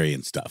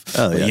Shakespearean stuff.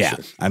 Oh, yeah.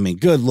 Sure. I mean,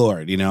 good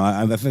Lord.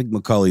 I think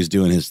Macaulay's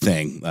doing his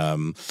thing,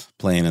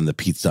 playing in the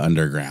Pizza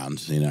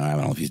Underground. I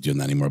don't know if he's doing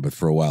that anymore, but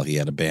for a while he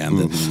had a band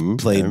that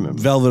played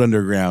Velvet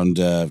Underground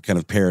kind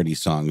of parody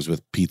songs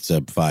with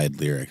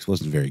pizza-fied lyrics.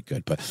 Wasn't very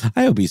good, but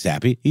I hope he's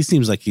happy. He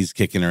seems like he's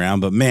kicking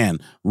around, but man,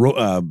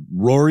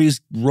 Rory's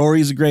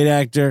a great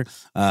actor.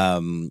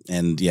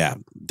 And yeah,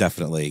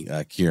 definitely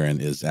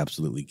Kieran is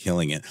absolutely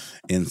killing it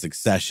in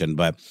Succession.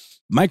 But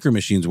Micro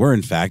Machines were,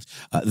 in fact,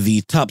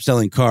 the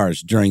top-selling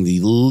cars during the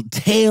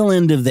tail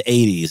end of the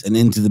 80s and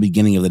into the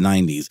beginning of the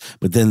 90s.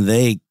 But then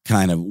they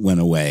kind of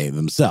went away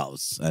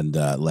themselves and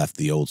left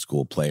the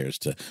old-school players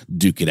to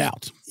duke it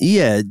out.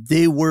 Yeah,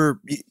 they were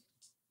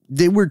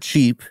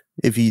cheap.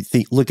 If you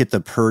look at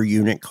the per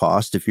unit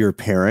cost, if you're a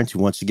parent who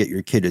wants to get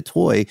your kid a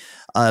toy,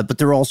 but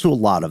there are also a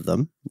lot of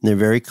them. They're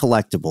very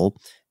collectible.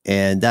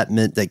 And that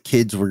meant that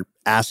kids were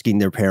asking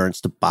their parents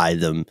to buy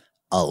them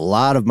a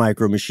lot of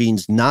Micro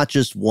Machines, not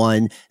just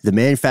one. The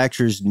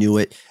manufacturers knew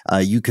it.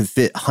 You could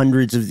fit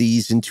hundreds of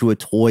these into a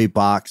toy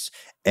box.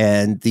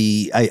 And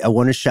I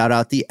want to shout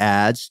out the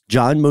ads.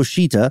 John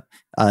Moshita,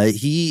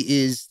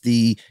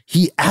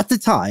 he at the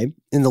time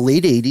in the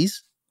late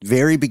 80s,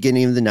 very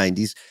beginning of the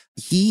 90s,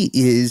 he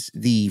is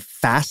the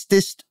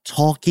fastest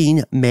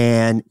talking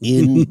man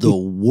in the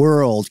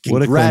world.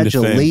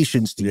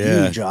 Congratulations to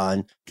you,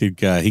 John. Good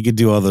guy. He could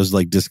do all those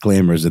like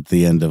disclaimers at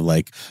the end of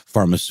like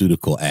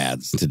pharmaceutical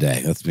ads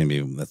today. That's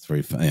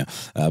very fun. Yeah.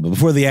 But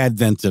before the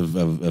advent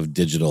of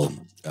digital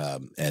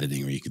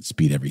editing where you could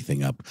speed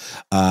everything up.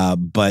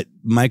 But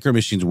Micro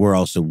Machines were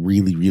also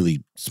really,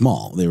 really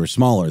small. They were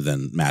smaller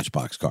than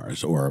Matchbox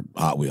cars or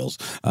Hot Wheels.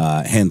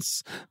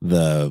 Hence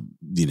the,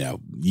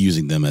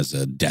 using them as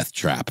a death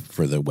trap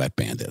for the wet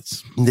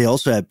bandits. They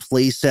also had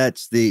play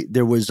sets.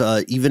 There was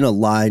even a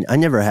line, I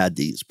never had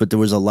these, but there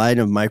was a line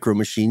of Micro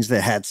Machines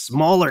that had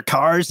smaller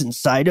cars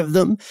inside of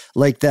them,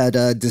 like that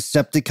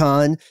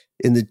Decepticon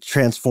in the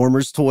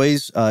Transformers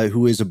toys,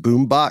 who is a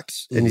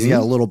boombox, and he's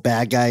got a little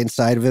bad guy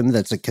inside of him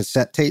that's a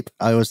cassette tape.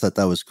 I always thought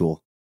that was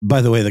cool.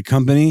 By the way, the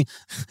company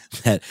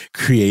that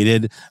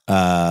created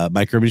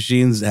Micro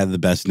Machines had the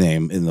best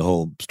name in the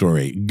whole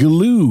story,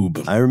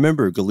 Galoob. I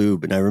remember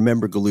Galoob, and I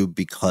remember Galoob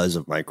because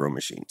of Micro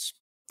Machines.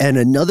 And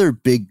another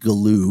big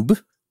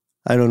Galoob,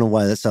 I don't know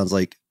why that sounds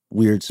like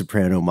weird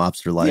soprano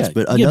mobster lines,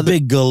 but another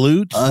big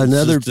galoot,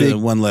 another big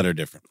one letter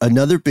different.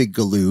 Another big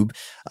galoob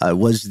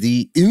was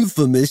the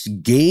infamous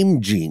Game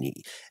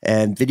Genie,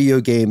 and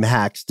video game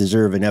hacks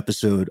deserve an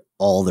episode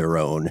all their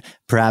own.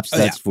 Perhaps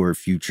that's for a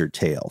future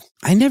tale.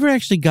 I never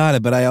actually got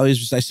it, but I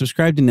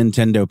subscribed to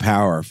Nintendo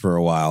Power for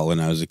a while when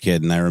I was a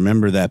kid, and I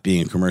remember that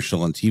being a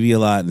commercial on TV a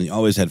lot, and they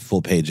always had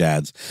full page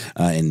ads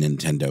in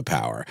Nintendo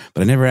Power,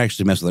 but I never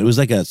actually messed with it. It was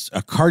like a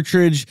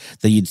cartridge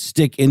that you'd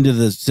stick into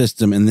the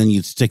system, and then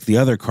you'd stick the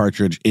other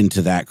cartridge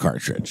into that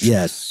cartridge.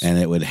 Yes. And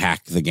it would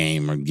hack the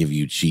game or give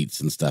you cheats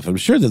and stuff. I'm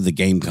sure that the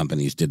game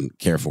companies didn't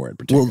care for it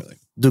particularly. Well,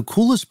 the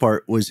coolest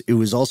part was it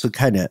was also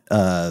kind of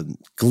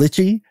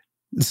glitchy.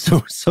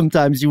 So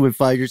sometimes you would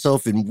find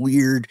yourself in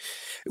weird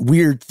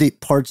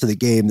parts of the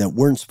game that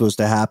weren't supposed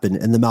to happen.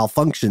 And the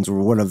malfunctions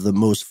were one of the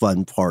most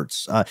fun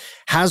parts.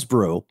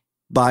 Hasbro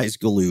buys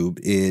Galoob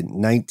in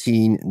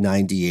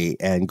 1998,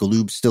 and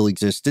Galoob still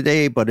exists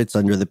today, but it's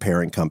under the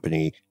parent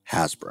company,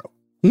 Hasbro.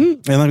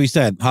 And like we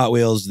said, Hot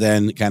Wheels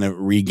then kind of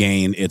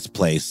regain its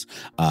place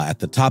at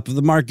the top of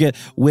the market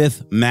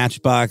with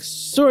Matchbox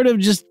sort of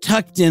just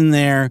tucked in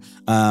there,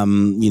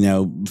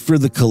 for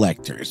the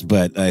collectors.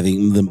 But I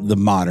think the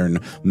modern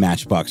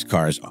Matchbox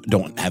cars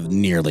don't have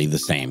nearly the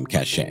same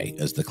cachet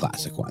as the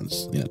classic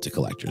ones, to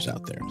collectors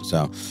out there.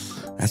 So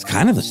that's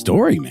kind of the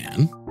story,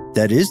 man.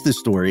 That is the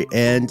story.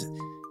 And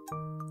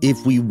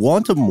if we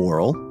want a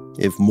moral,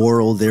 if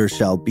moral there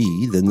shall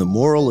be, then the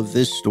moral of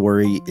this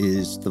story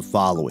is the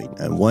following.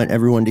 I want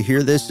everyone to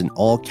hear this in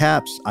all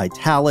caps,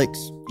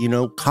 italics,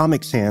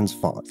 Comic Sans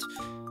font.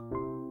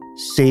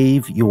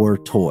 Save your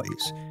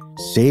toys.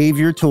 Save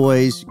your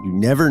toys. You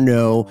never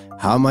know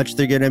how much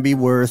they're going to be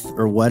worth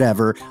or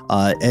whatever.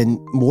 And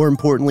more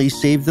importantly,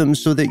 save them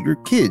so that your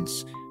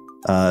kids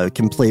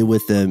can play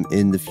with them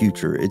in the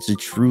future. It's a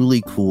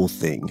truly cool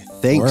thing.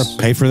 Thanks. Or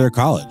pay for their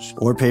college.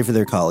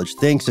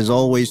 Thanks, as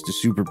always, to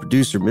super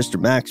producer Mr.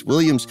 Max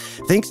Williams.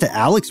 Thanks to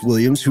Alex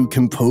Williams, who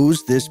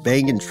composed this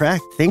banging track.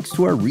 Thanks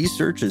to our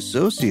research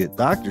associate,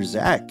 Dr.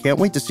 Zach. Can't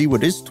wait to see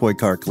what his toy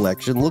car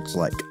collection looks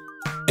like.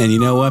 And you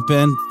know what,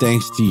 Ben?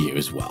 Thanks to you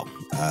as well.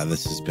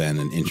 This has been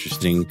an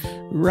interesting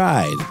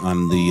ride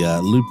on the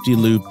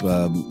loop-de-loop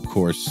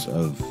course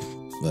of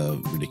the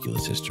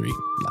ridiculous history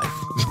life.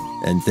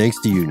 And thanks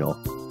to you, Noel.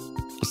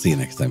 We'll see you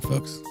next time,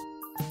 folks.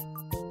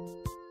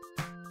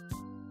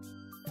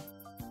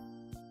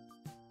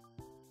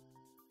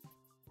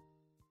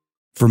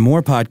 For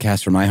more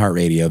podcasts from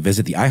iHeartRadio,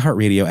 visit the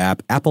iHeartRadio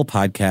app, Apple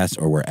Podcasts,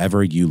 or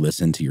wherever you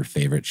listen to your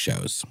favorite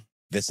shows.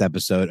 This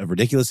episode of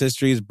Ridiculous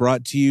History is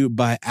brought to you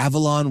by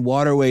Avalon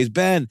Waterways.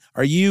 Ben,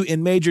 are you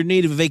in major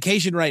need of a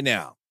vacation right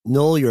now?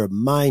 Noel, you're a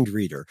mind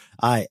reader.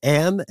 I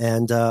am,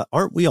 and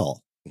aren't we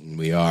all?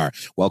 We are.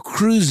 While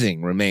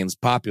cruising remains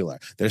popular,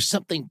 there's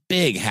something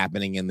big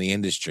happening in the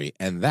industry,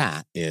 and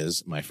that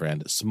is, my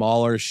friend,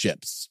 smaller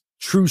ships.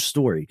 True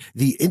story.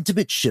 The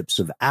intimate ships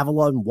of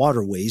Avalon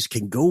Waterways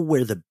can go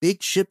where the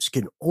big ships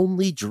can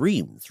only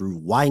dream, through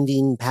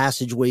winding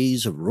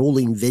passageways of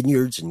rolling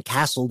vineyards and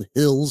castled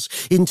hills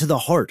into the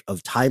heart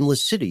of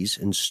timeless cities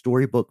and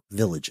storybook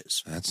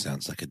villages. That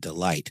sounds like a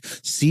delight.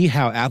 See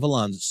how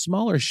Avalon's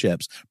smaller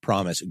ships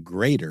promise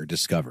greater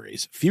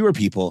discoveries, fewer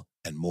people,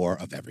 and more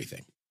of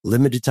everything.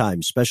 Limited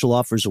time special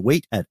offers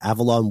await at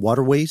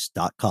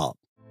avalonwaterways.com.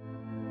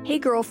 Hey,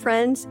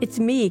 girlfriends, it's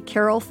me,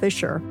 Carol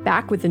Fisher,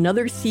 back with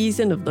another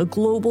season of the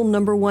global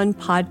 #1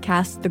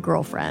 podcast, The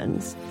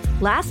Girlfriends.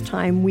 Last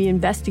time, we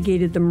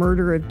investigated the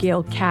murder of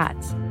Gail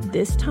Katz.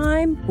 This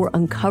time, we're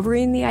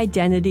uncovering the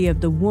identity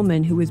of the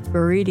woman who was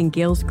buried in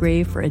Gail's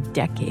grave for a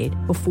decade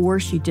before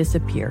she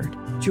disappeared.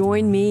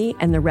 Join me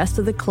and the rest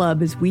of the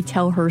club as we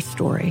tell her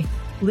story.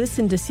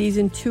 Listen to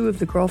Season 2 of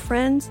The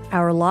Girlfriends,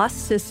 Our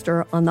Lost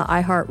Sister on the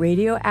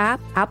iHeartRadio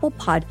app, Apple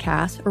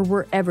Podcasts, or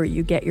wherever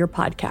you get your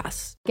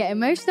podcasts. Get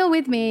emotional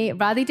with me,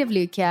 Radhi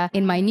Devlukia,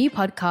 in my new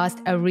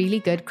podcast, A Really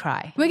Good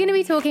Cry. We're going to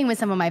be talking with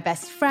some of my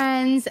best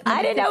friends.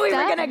 I didn't know we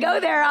were going to go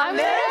there on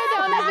this.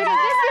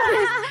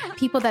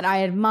 People that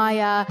I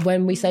admire.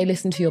 When we say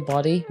listen to your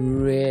body,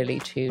 really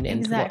tune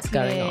into what's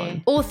going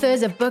on.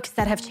 Authors of books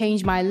that have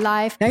changed my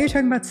life. Now you're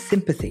talking about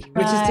sympathy,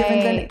 which is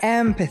different than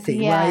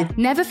empathy, right?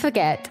 Never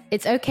forget,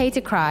 it's okay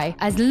to cry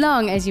as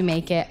long as you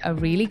make it a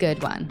really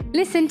good one.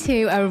 Listen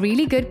to A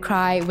Really Good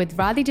Cry with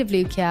Radhi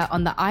Devlukia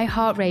on the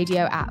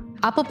iHeartRadio app,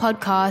 Apple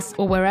Podcasts,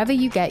 or wherever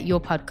you get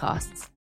your podcasts.